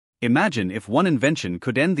Imagine if one invention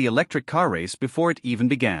could end the electric car race before it even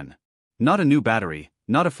began. Not a new battery,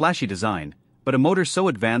 not a flashy design, but a motor so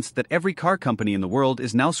advanced that every car company in the world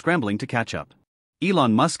is now scrambling to catch up.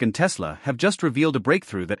 Elon Musk and Tesla have just revealed a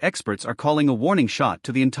breakthrough that experts are calling a warning shot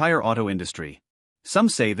to the entire auto industry. Some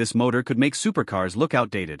say this motor could make supercars look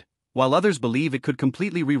outdated, while others believe it could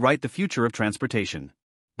completely rewrite the future of transportation.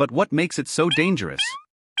 But what makes it so dangerous?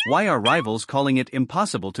 Why are rivals calling it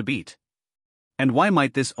impossible to beat? And why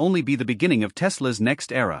might this only be the beginning of Tesla's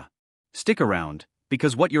next era? Stick around,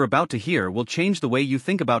 because what you're about to hear will change the way you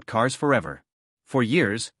think about cars forever. For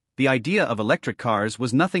years, the idea of electric cars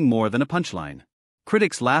was nothing more than a punchline.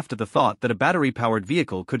 Critics laughed at the thought that a battery-powered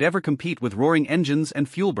vehicle could ever compete with roaring engines and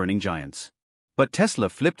fuel-burning giants. But Tesla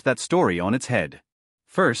flipped that story on its head.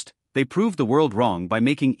 First, they proved the world wrong by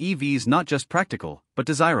making EVs not just practical, but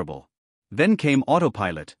desirable. Then came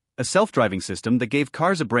autopilot, a self-driving system that gave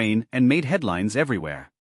cars a brain and made headlines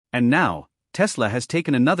everywhere. And now, Tesla has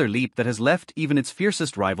taken another leap that has left even its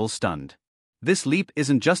fiercest rivals stunned. This leap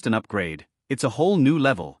isn't just an upgrade, it's a whole new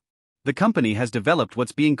level. The company has developed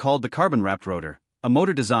what's being called the carbon-wrapped rotor, a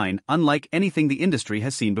motor design unlike anything the industry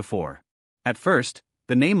has seen before. At first,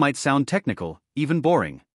 the name might sound technical, even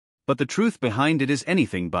boring. But the truth behind it is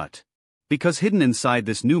anything but. Because hidden inside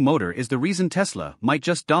this new motor is the reason Tesla might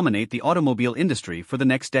just dominate the automobile industry for the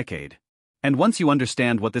next decade. And once you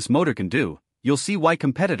understand what this motor can do, you'll see why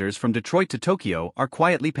competitors from Detroit to Tokyo are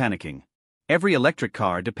quietly panicking. Every electric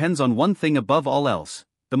car depends on one thing above all else: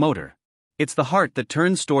 the motor. It's the heart that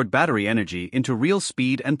turns stored battery energy into real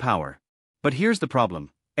speed and power. But here's the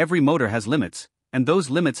problem: every motor has limits, and those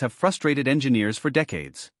limits have frustrated engineers for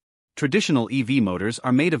decades. Traditional EV motors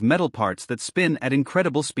are made of metal parts that spin at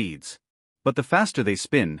incredible speeds. But the faster they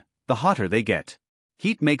spin, the hotter they get.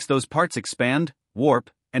 Heat makes those parts expand, warp,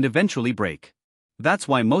 and eventually break. That's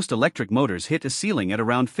why most electric motors hit a ceiling at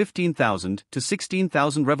around 15,000 to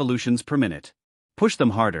 16,000 revolutions per minute. Push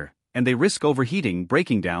them harder, and they risk overheating,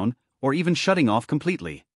 breaking down, or even shutting off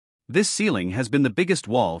completely. This ceiling has been the biggest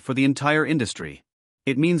wall for the entire industry.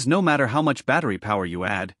 It means no matter how much battery power you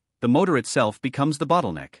add, the motor itself becomes the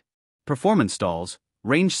bottleneck. Performance stalls,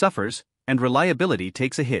 range suffers, and reliability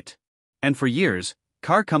takes a hit. And for years,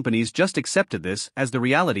 car companies just accepted this as the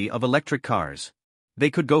reality of electric cars.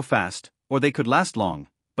 They could go fast, or they could last long,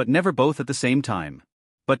 but never both at the same time.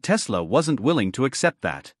 But Tesla wasn't willing to accept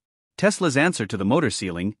that. Tesla's answer to the motor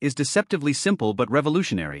ceiling is deceptively simple but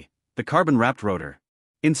revolutionary: the carbon-wrapped rotor.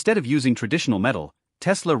 Instead of using traditional metal,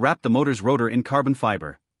 Tesla wrapped the motor's rotor in carbon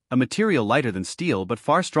fiber, a material lighter than steel but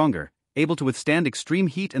far stronger, able to withstand extreme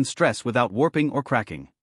heat and stress without warping or cracking.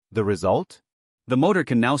 The result? The motor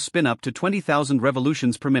can now spin up to 20,000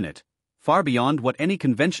 revolutions per minute, far beyond what any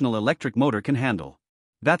conventional electric motor can handle.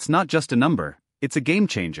 That's not just a number, it's a game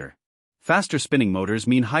changer. Faster spinning motors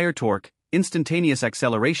mean higher torque, instantaneous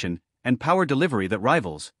acceleration, and power delivery that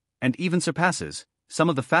rivals, and even surpasses, some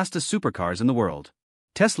of the fastest supercars in the world.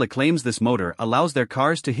 Tesla claims this motor allows their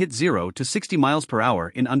cars to hit 0 to 60 miles per hour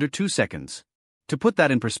in under 2 seconds. To put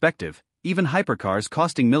that in perspective, even hypercars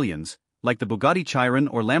costing millions, like the Bugatti Chiron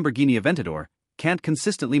or Lamborghini Aventador, can't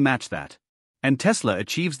consistently match that. And Tesla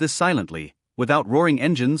achieves this silently, without roaring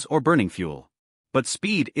engines or burning fuel. But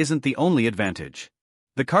speed isn't the only advantage.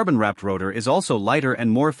 The carbon-wrapped rotor is also lighter and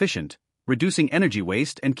more efficient, reducing energy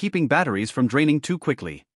waste and keeping batteries from draining too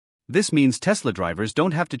quickly. This means Tesla drivers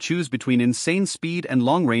don't have to choose between insane speed and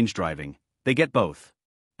long-range driving, they get both.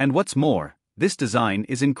 And what's more, this design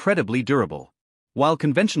is incredibly durable. While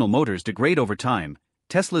conventional motors degrade over time,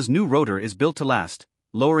 Tesla's new rotor is built to last,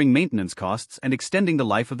 lowering maintenance costs and extending the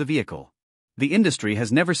life of the vehicle. The industry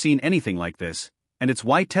has never seen anything like this, and it's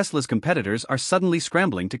why Tesla's competitors are suddenly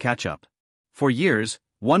scrambling to catch up. For years,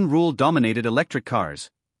 one rule dominated electric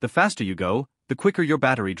cars: the faster you go, the quicker your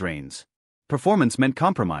battery drains. Performance meant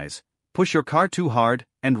compromise: push your car too hard,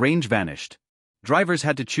 and range vanished. Drivers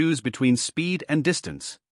had to choose between speed and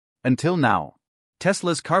distance. Until now.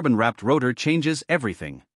 Tesla's carbon-wrapped rotor changes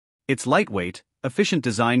everything. Its lightweight, efficient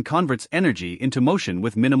design converts energy into motion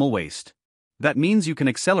with minimal waste. That means you can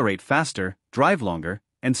accelerate faster, drive longer,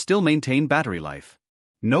 and still maintain battery life.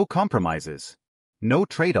 No compromises. No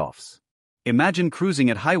trade-offs. Imagine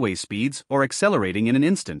cruising at highway speeds or accelerating in an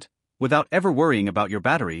instant, without ever worrying about your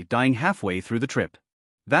battery dying halfway through the trip.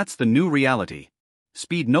 That's the new reality.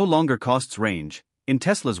 Speed no longer costs range. In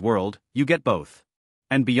Tesla's world, you get both.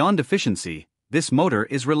 And beyond efficiency, this motor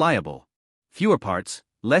is reliable. Fewer parts,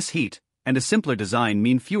 less heat, and a simpler design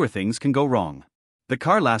mean fewer things can go wrong. The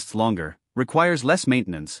car lasts longer, requires less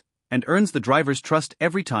maintenance, and earns the driver's trust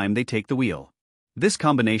every time they take the wheel. This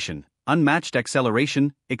combination, unmatched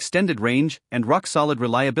acceleration, extended range, and rock-solid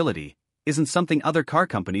reliability, isn't something other car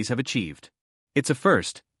companies have achieved. It's a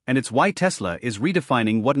first, and it's why Tesla is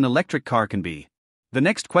redefining what an electric car can be. The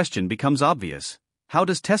next question becomes obvious. How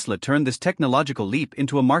does Tesla turn this technological leap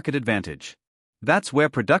into a market advantage? That's where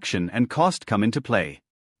production and cost come into play.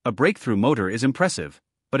 A breakthrough motor is impressive,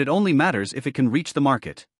 but it only matters if it can reach the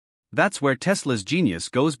market. That's where Tesla's genius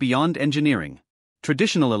goes beyond engineering.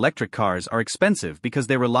 Traditional electric cars are expensive because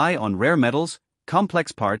they rely on rare metals,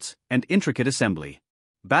 complex parts, and intricate assembly.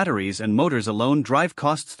 Batteries and motors alone drive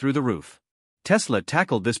costs through the roof. Tesla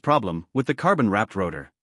tackled this problem with the carbon-wrapped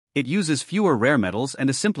rotor. It uses fewer rare metals and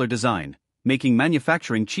a simpler design, making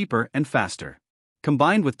manufacturing cheaper and faster.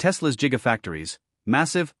 Combined with Tesla's gigafactories,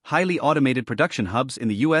 massive, highly automated production hubs in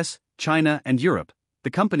the US, China, and Europe,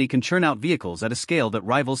 the company can churn out vehicles at a scale that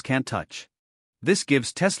rivals can't touch. This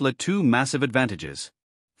gives Tesla two massive advantages.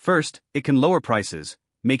 First, it can lower prices,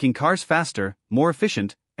 making cars faster, more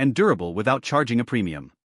efficient, and durable without charging a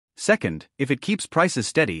premium. Second, if it keeps prices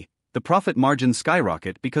steady, the profit margins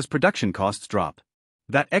skyrocket because production costs drop.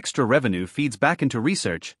 That extra revenue feeds back into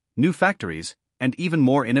research, new factories, and even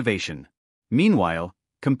more innovation. Meanwhile,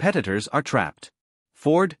 competitors are trapped.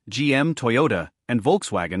 Ford, GM, Toyota, and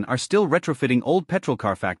Volkswagen are still retrofitting old petrol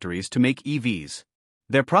car factories to make EVs.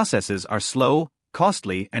 Their processes are slow,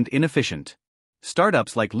 costly, and inefficient.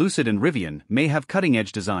 Startups like Lucid and Rivian may have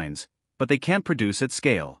cutting-edge designs, but they can't produce at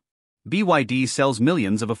scale. BYD sells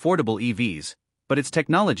millions of affordable EVs, but its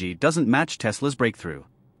technology doesn't match Tesla's breakthrough.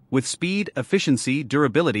 With speed, efficiency,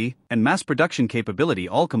 durability, and mass production capability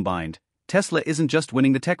all combined, Tesla isn't just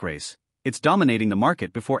winning the tech race, it's dominating the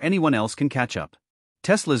market before anyone else can catch up.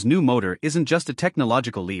 Tesla's new motor isn't just a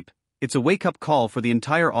technological leap, it's a wake-up call for the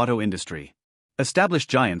entire auto industry. Established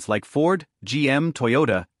giants like Ford, GM,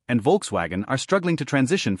 Toyota, and Volkswagen are struggling to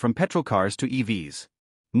transition from petrol cars to EVs.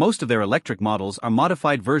 Most of their electric models are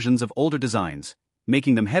modified versions of older designs,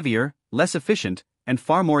 making them heavier, less efficient, and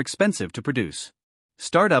far more expensive to produce.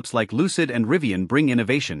 Startups like Lucid and Rivian bring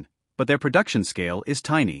innovation, but their production scale is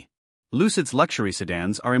tiny. Lucid's luxury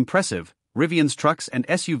sedans are impressive, Rivian's trucks and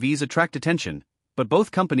SUVs attract attention, but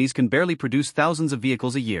both companies can barely produce thousands of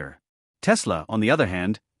vehicles a year. Tesla, on the other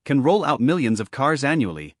hand, can roll out millions of cars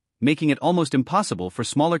annually, making it almost impossible for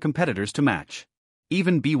smaller competitors to match.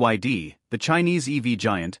 Even BYD, the Chinese EV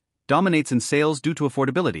giant, dominates in sales due to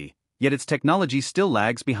affordability, yet its technology still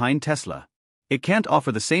lags behind Tesla. It can't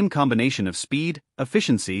offer the same combination of speed,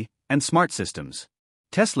 efficiency, and smart systems.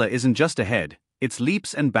 Tesla isn't just ahead, it's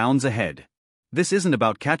leaps and bounds ahead. This isn't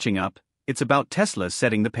about catching up, it's about Tesla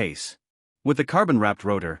setting the pace. With the carbon-wrapped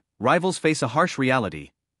rotor, rivals face a harsh reality.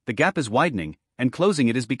 The gap is widening, and closing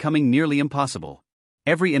it is becoming nearly impossible.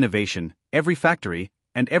 Every innovation, every factory,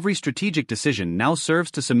 and every strategic decision now serves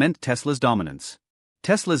to cement Tesla's dominance.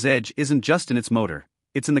 Tesla's edge isn't just in its motor,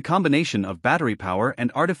 it's in the combination of battery power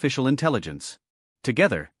and artificial intelligence.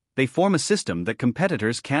 Together, they form a system that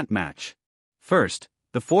competitors can't match. First,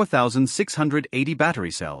 the 4,680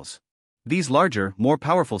 battery cells. These larger, more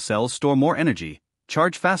powerful cells store more energy,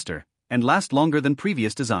 charge faster, and last longer than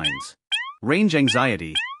previous designs. Range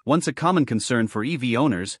anxiety, once a common concern for EV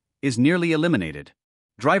owners, is nearly eliminated.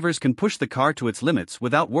 Drivers can push the car to its limits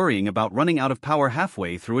without worrying about running out of power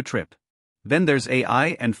halfway through a trip. Then there's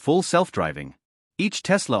AI and full self-driving. Each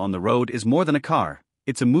Tesla on the road is more than a car,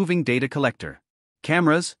 it's a moving data collector.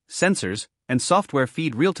 Cameras, sensors, and software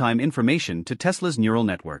feed real-time information to Tesla's neural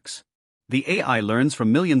networks. The AI learns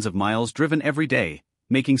from millions of miles driven every day,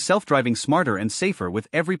 making self-driving smarter and safer with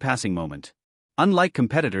every passing moment. Unlike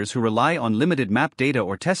competitors who rely on limited map data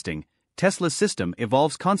or testing, Tesla's system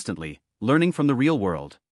evolves constantly, learning from the real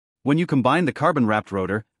world. When you combine the carbon-wrapped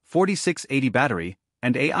rotor, 4680 battery,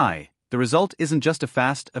 and AI, the result isn't just a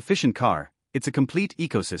fast, efficient car, it's a complete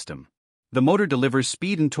ecosystem. The motor delivers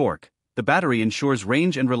speed and torque, the battery ensures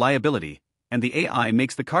range and reliability, and the AI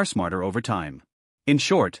makes the car smarter over time. In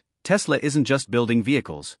short, Tesla isn't just building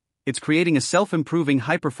vehicles, it's creating a self-improving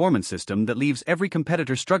high-performance system that leaves every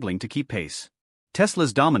competitor struggling to keep pace.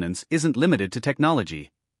 Tesla's dominance isn't limited to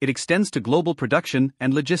technology, it extends to global production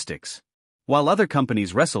and logistics. While other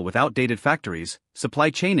companies wrestle with outdated factories, supply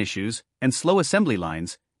chain issues, and slow assembly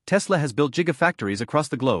lines, Tesla has built gigafactories across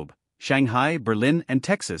the globe, Shanghai, Berlin, and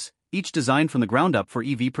Texas, each designed from the ground up for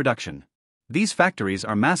EV production. These factories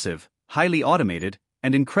are massive, highly automated,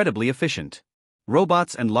 and incredibly efficient.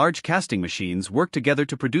 Robots and large casting machines work together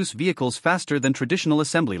to produce vehicles faster than traditional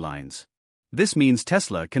assembly lines. This means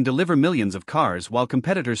Tesla can deliver millions of cars while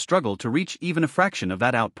competitors struggle to reach even a fraction of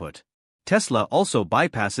that output. Tesla also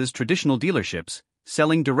bypasses traditional dealerships,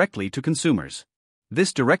 selling directly to consumers.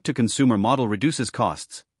 This direct-to-consumer model reduces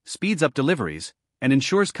costs, speeds up deliveries, and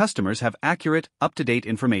ensures customers have accurate, up-to-date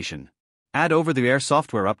information. Add over-the-air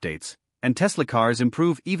software updates, and Tesla cars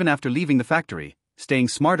improve even after leaving the factory, staying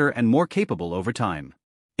smarter and more capable over time.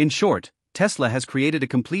 In short, Tesla has created a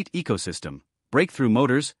complete ecosystem: breakthrough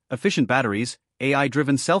motors, efficient batteries,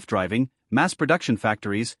 AI-driven self-driving, mass production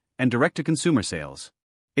factories, and direct-to-consumer sales.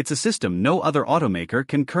 It's a system no other automaker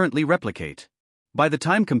can currently replicate. By the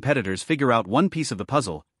time competitors figure out one piece of the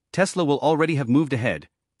puzzle, Tesla will already have moved ahead,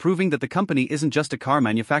 proving that the company isn't just a car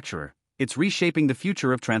manufacturer, it's reshaping the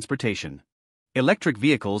future of transportation. Electric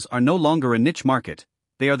vehicles are no longer a niche market,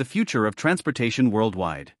 they are the future of transportation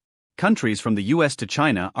worldwide. Countries from the US to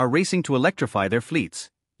China are racing to electrify their fleets,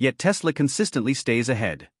 yet Tesla consistently stays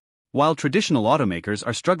ahead. While traditional automakers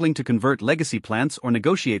are struggling to convert legacy plants or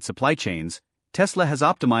negotiate supply chains, Tesla has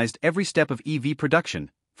optimized every step of EV production,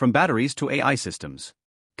 from batteries to AI systems.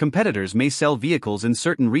 Competitors may sell vehicles in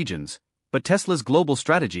certain regions, but Tesla's global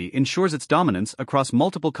strategy ensures its dominance across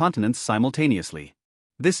multiple continents simultaneously.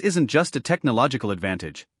 This isn't just a technological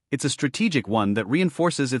advantage, it's a strategic one that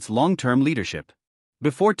reinforces its long-term leadership.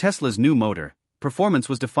 Before Tesla's new motor, performance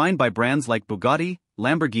was defined by brands like Bugatti,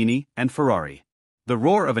 Lamborghini, and Ferrari. The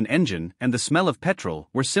roar of an engine and the smell of petrol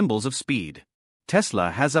were symbols of speed.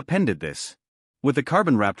 Tesla has upended this. With a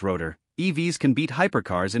carbon-wrapped rotor, EVs can beat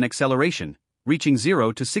hypercars in acceleration, reaching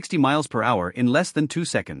 0 to 60 miles per hour in less than 2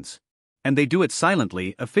 seconds. And they do it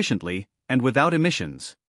silently, efficiently, and without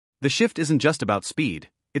emissions. The shift isn't just about speed,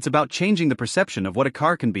 it's about changing the perception of what a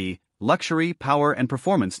car can be. Luxury, power, and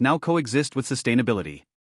performance now coexist with sustainability.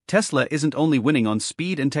 Tesla isn't only winning on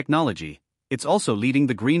speed and technology, it's also leading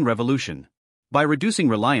the green revolution. By reducing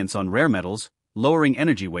reliance on rare metals, lowering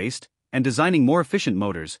energy waste, and designing more efficient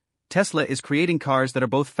motors, Tesla is creating cars that are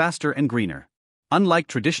both faster and greener. Unlike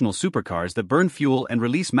traditional supercars that burn fuel and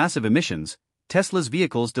release massive emissions, Tesla's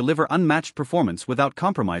vehicles deliver unmatched performance without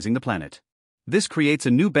compromising the planet. This creates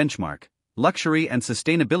a new benchmark: luxury and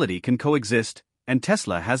sustainability can coexist, and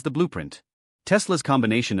Tesla has the blueprint. Tesla's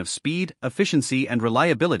combination of speed, efficiency, and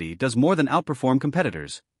reliability does more than outperform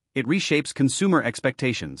competitors. It reshapes consumer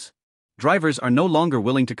expectations. Drivers are no longer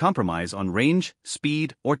willing to compromise on range,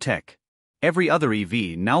 speed, or tech. Every other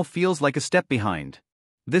EV now feels like a step behind.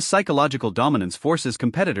 This psychological dominance forces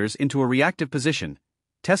competitors into a reactive position.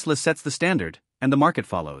 Tesla sets the standard, and the market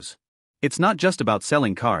follows. It's not just about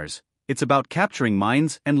selling cars, it's about capturing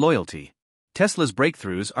minds and loyalty. Tesla's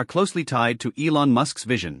breakthroughs are closely tied to Elon Musk's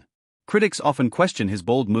vision. Critics often question his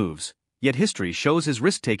bold moves, yet history shows his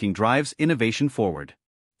risk-taking drives innovation forward.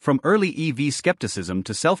 From early EV skepticism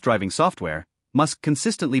to self-driving software, Musk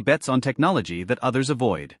consistently bets on technology that others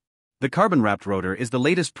avoid. The carbon-wrapped rotor is the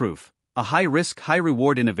latest proof, a high-risk,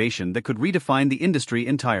 high-reward innovation that could redefine the industry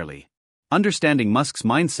entirely. Understanding Musk's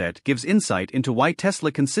mindset gives insight into why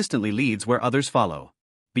Tesla consistently leads where others follow.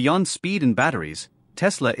 Beyond speed and batteries,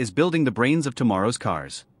 Tesla is building the brains of tomorrow's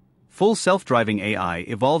cars. Full self-driving AI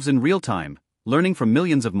evolves in real time, learning from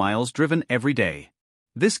millions of miles driven every day.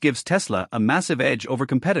 This gives Tesla a massive edge over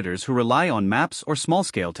competitors who rely on maps or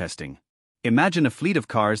small-scale testing. Imagine a fleet of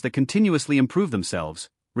cars that continuously improve themselves,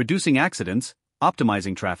 reducing accidents,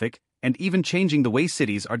 optimizing traffic, and even changing the way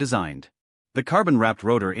cities are designed. The carbon-wrapped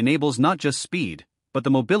rotor enables not just speed, but the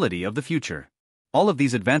mobility of the future. All of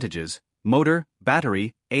these advantages, motor,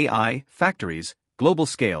 battery, AI, factories, global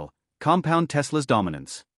scale, compound Tesla's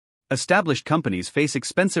dominance. Established companies face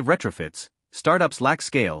expensive retrofits, startups lack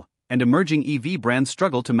scale, and emerging EV brands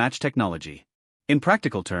struggle to match technology. In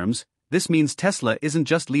practical terms, this means Tesla isn't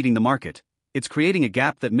just leading the market, it's creating a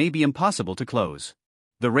gap that may be impossible to close.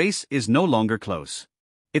 The race is no longer close.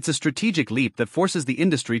 It's a strategic leap that forces the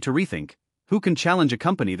industry to rethink: who can challenge a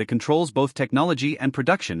company that controls both technology and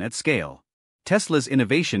production at scale? Tesla's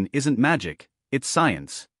innovation isn't magic, it's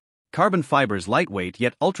science. Carbon fiber's lightweight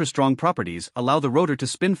yet ultra-strong properties allow the rotor to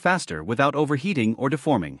spin faster without overheating or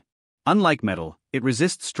deforming. Unlike metal, it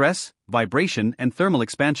resists stress, vibration, and thermal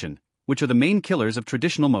expansion, which are the main killers of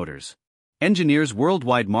traditional motors. Engineers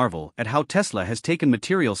worldwide marvel at how Tesla has taken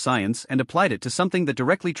material science and applied it to something that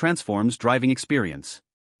directly transforms driving experience.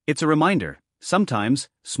 It's a reminder: sometimes,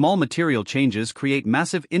 small material changes create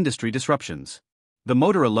massive industry disruptions. The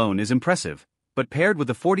motor alone is impressive, but paired with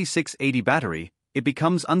a 4680 battery, it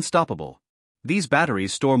becomes unstoppable. These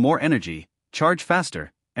batteries store more energy, charge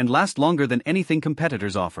faster, and last longer than anything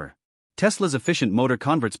competitors offer. Tesla's efficient motor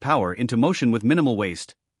converts power into motion with minimal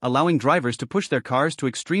waste, allowing drivers to push their cars to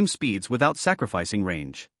extreme speeds without sacrificing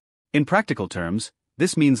range. In practical terms,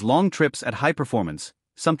 this means long trips at high performance,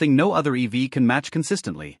 something no other EV can match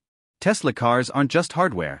consistently. Tesla cars aren't just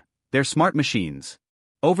hardware, they're smart machines.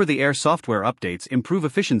 Over-the-air software updates improve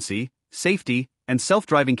efficiency, safety, and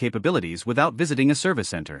self-driving capabilities without visiting a service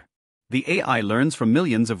center. The AI learns from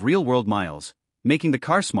millions of real-world miles, making the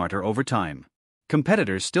car smarter over time.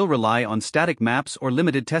 Competitors still rely on static maps or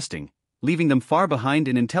limited testing, leaving them far behind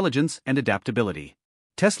in intelligence and adaptability.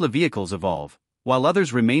 Tesla vehicles evolve, while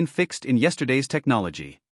others remain fixed in yesterday's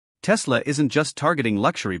technology. Tesla isn't just targeting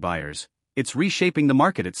luxury buyers, it's reshaping the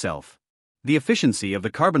market itself. The efficiency of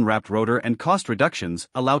the carbon-wrapped rotor and cost reductions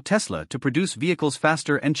allow Tesla to produce vehicles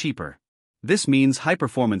faster and cheaper. This means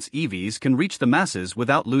high-performance EVs can reach the masses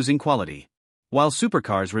without losing quality. While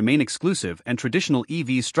supercars remain exclusive and traditional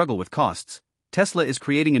EVs struggle with costs, Tesla is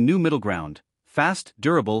creating a new middle ground: fast,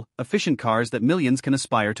 durable, efficient cars that millions can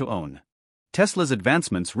aspire to own. Tesla's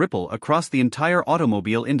advancements ripple across the entire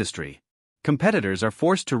automobile industry. Competitors are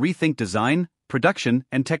forced to rethink design, production,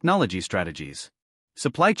 and technology strategies.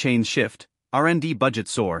 Supply chains shift, R&D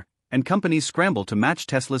budgets soar, and companies scramble to match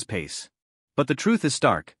Tesla's pace. But the truth is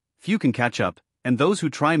stark: few can catch up, and those who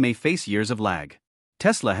try may face years of lag.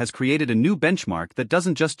 Tesla has created a new benchmark that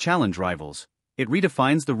doesn't just challenge rivals, it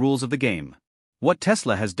redefines the rules of the game. What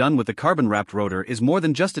Tesla has done with the carbon-wrapped rotor is more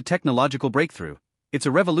than just a technological breakthrough, it's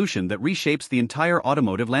a revolution that reshapes the entire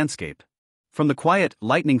automotive landscape. From the quiet,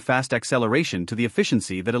 lightning-fast acceleration to the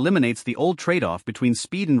efficiency that eliminates the old trade-off between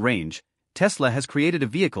speed and range, Tesla has created a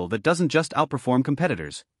vehicle that doesn't just outperform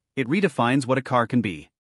competitors, it redefines what a car can be.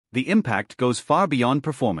 The impact goes far beyond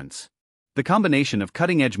performance. The combination of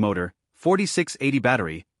cutting-edge motor, 4680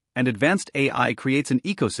 battery, and advanced AI creates an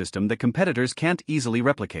ecosystem that competitors can't easily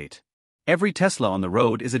replicate. Every Tesla on the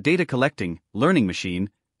road is a data-collecting, learning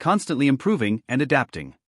machine, constantly improving and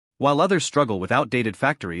adapting. While others struggle with outdated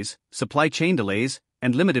factories, supply chain delays,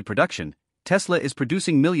 and limited production, Tesla is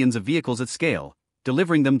producing millions of vehicles at scale,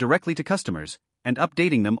 delivering them directly to customers, and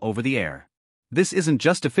updating them over the air. This isn't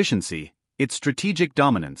just efficiency, it's strategic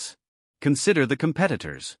dominance. Consider the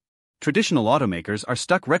competitors. Traditional automakers are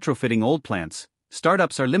stuck retrofitting old plants,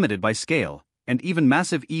 startups are limited by scale, and even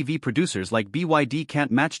massive EV producers like BYD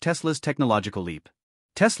can't match Tesla's technological leap.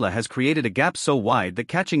 Tesla has created a gap so wide that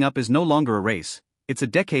catching up is no longer a race, it's a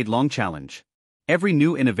decade-long challenge. Every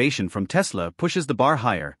new innovation from Tesla pushes the bar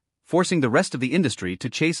higher, forcing the rest of the industry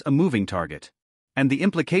to chase a moving target. And the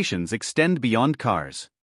implications extend beyond cars.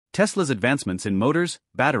 Tesla's advancements in motors,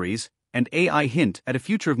 batteries, and AI hint at a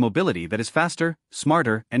future of mobility that is faster,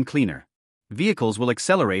 smarter, and cleaner. Vehicles will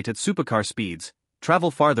accelerate at supercar speeds,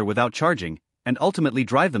 travel farther without charging, and ultimately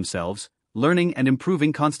drive themselves, learning and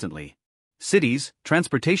improving constantly. Cities,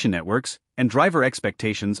 transportation networks, and driver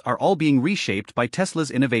expectations are all being reshaped by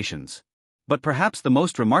Tesla's innovations. But perhaps the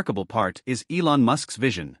most remarkable part is Elon Musk's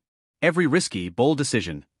vision. Every risky, bold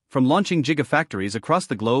decision, from launching gigafactories across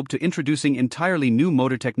the globe to introducing entirely new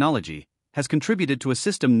motor technology, has contributed to a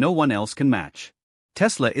system no one else can match.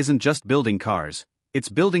 Tesla isn't just building cars, it's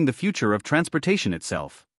building the future of transportation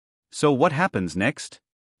itself. So what happens next?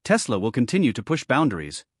 Tesla will continue to push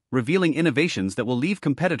boundaries, revealing innovations that will leave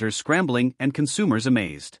competitors scrambling and consumers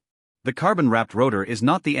amazed. The carbon-wrapped rotor is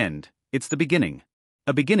not the end, it's the beginning.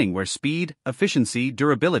 A beginning where speed, efficiency,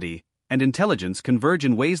 durability, and intelligence converge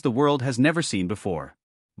in ways the world has never seen before.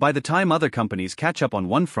 By the time other companies catch up on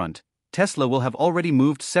one front, Tesla will have already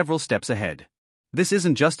moved several steps ahead. This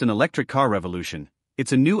isn't just an electric car revolution,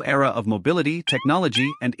 it's a new era of mobility,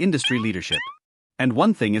 technology, and industry leadership. And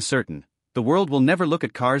one thing is certain: the world will never look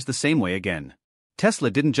at cars the same way again. Tesla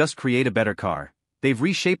didn't just create a better car, they've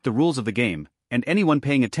reshaped the rules of the game, and anyone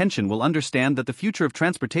paying attention will understand that the future of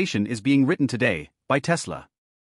transportation is being written today, by Tesla.